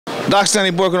Doc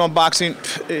Stanley working on boxing.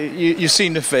 You've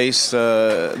seen the face,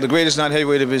 the greatest not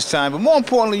heavyweight of his time. But more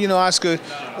importantly, you know, Oscar,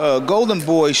 Golden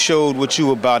Boy showed what you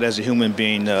were about as a human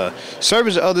being.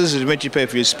 Service to others is what you pay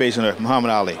for your space on earth.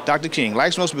 Muhammad Ali. Dr. King,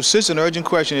 life's most persistent, urgent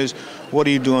question is, what are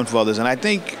you doing for others? And I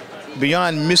think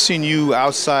beyond missing you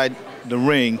outside the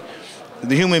ring,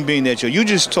 the human being that you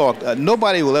just talked,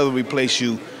 nobody will ever replace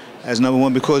you as number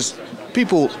one because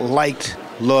people liked,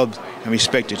 loved, and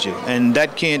respected you. And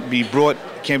that can't be brought,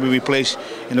 can't be replaced.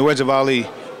 In the words of Ali,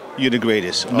 you're the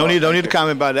greatest. No need to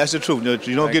comment about it. That's the truth.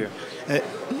 You don't get.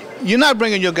 You're not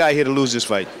bringing your guy here to lose this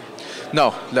fight.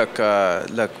 No, look,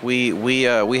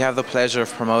 we have the pleasure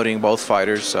of promoting both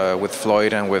fighters with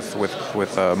Floyd and with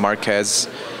Marquez.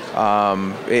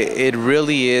 It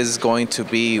really is going to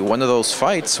be one of those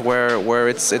fights where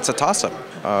it's a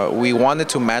toss-up. We wanted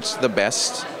to match the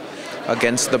best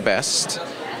against the best,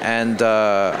 and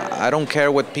I don't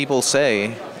care what people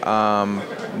say.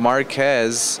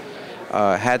 Marquez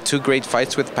had two great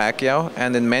fights with Pacquiao,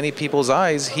 and in many people's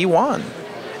eyes, he won.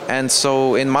 And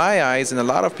so in my eyes, in a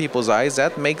lot of people's eyes,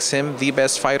 that makes him the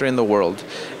best fighter in the world.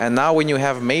 And now when you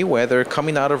have Mayweather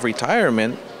coming out of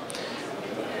retirement,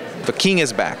 the king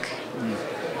is back.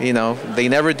 You know, they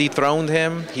never dethroned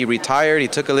him. He retired, he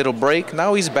took a little break,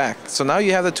 now he's back. So now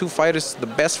you have the two fighters, the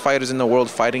best fighters in the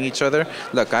world fighting each other.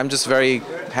 Look, I'm just very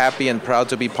happy and proud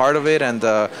to be part of it, and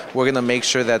we're going to make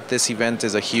sure that this event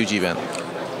is a huge event.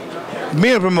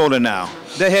 Being a promoter now,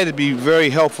 that had to be very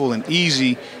helpful and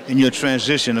easy in your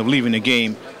transition of leaving the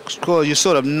game. Because you're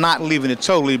sort of not leaving it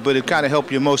totally, but it kind of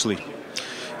helped you mostly.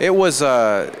 It was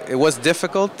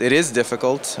difficult. It is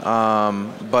difficult,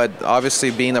 but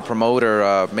obviously being a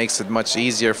promoter makes it much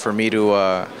easier for me to,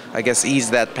 I guess,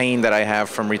 ease that pain that I have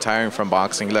from retiring from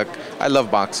boxing. Look, I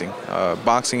love boxing.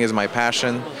 Boxing is my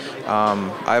passion.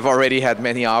 I've already had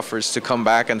many offers to come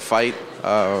back and fight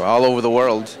all over the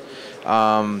world.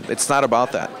 It's not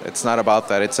about that. It's not about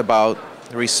that. It's about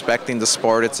respecting the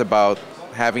sport. It's about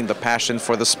having the passion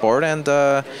for the sport and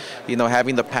you know,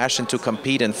 having the passion to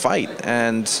compete and fight,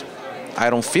 and I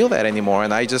don't feel that anymore,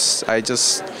 and I just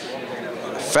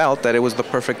felt that it was the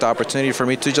perfect opportunity for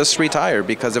me to just retire,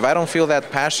 because if I don't feel that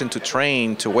passion to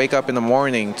train, to wake up in the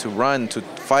morning, to run, to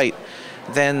fight,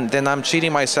 then I'm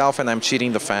cheating myself and I'm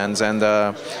cheating the fans, and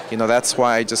you know, that's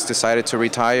why I just decided to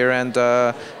retire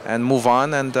and move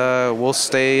on, and we'll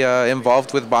stay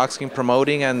involved with boxing,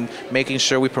 promoting and making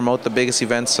sure we promote the biggest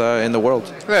events in the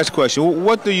world. Last question,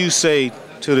 what do you say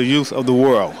to the youth of the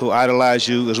world who idolize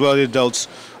you, as well as the adults?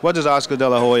 What does Oscar De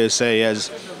La Hoya say as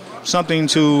something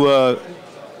to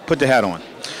put the hat on?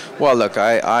 Well, look,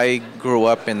 I grew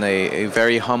up in a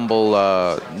very humble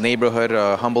neighborhood,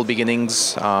 humble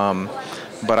beginnings,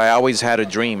 but I always had a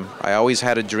dream. I always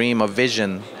had a dream, a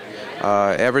vision.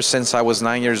 Ever since I was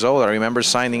 9 years old, I remember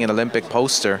signing an Olympic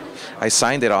poster. I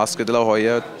signed it, Oscar De La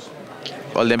Hoya,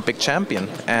 Olympic champion,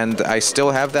 and I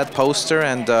still have that poster,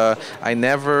 and I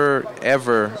never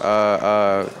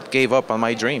ever gave up on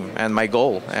my dream and my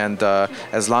goal, and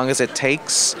as long as it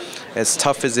takes, as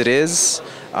tough as it is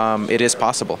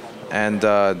possible, and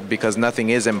because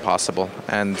nothing is impossible,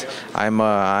 and I'm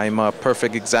a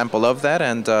perfect example of that,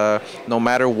 and no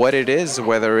matter what it is,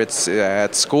 whether it's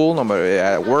at school, no matter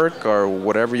at work, or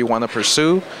whatever you want to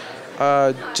pursue,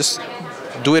 just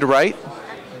do it right,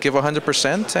 give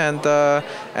 100%,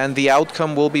 and the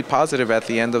outcome will be positive at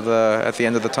the end of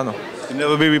the tunnel. You'll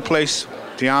never be replaced.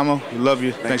 Ti amo. We love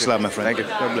you. Thanks a lot, my friend. Thank you.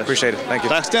 God bless. Appreciate it. Thank you.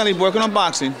 Doc Stanley working on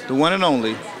boxing, the one and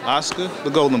only Oscar,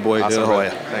 the Golden Boy De La Hoya.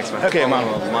 Thanks, man. Okay,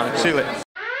 mama. See you later.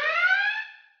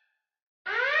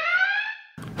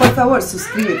 Por favor,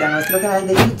 suscríbete a nuestro canal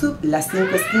de YouTube Las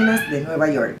 5 Esquinas de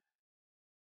Nueva York.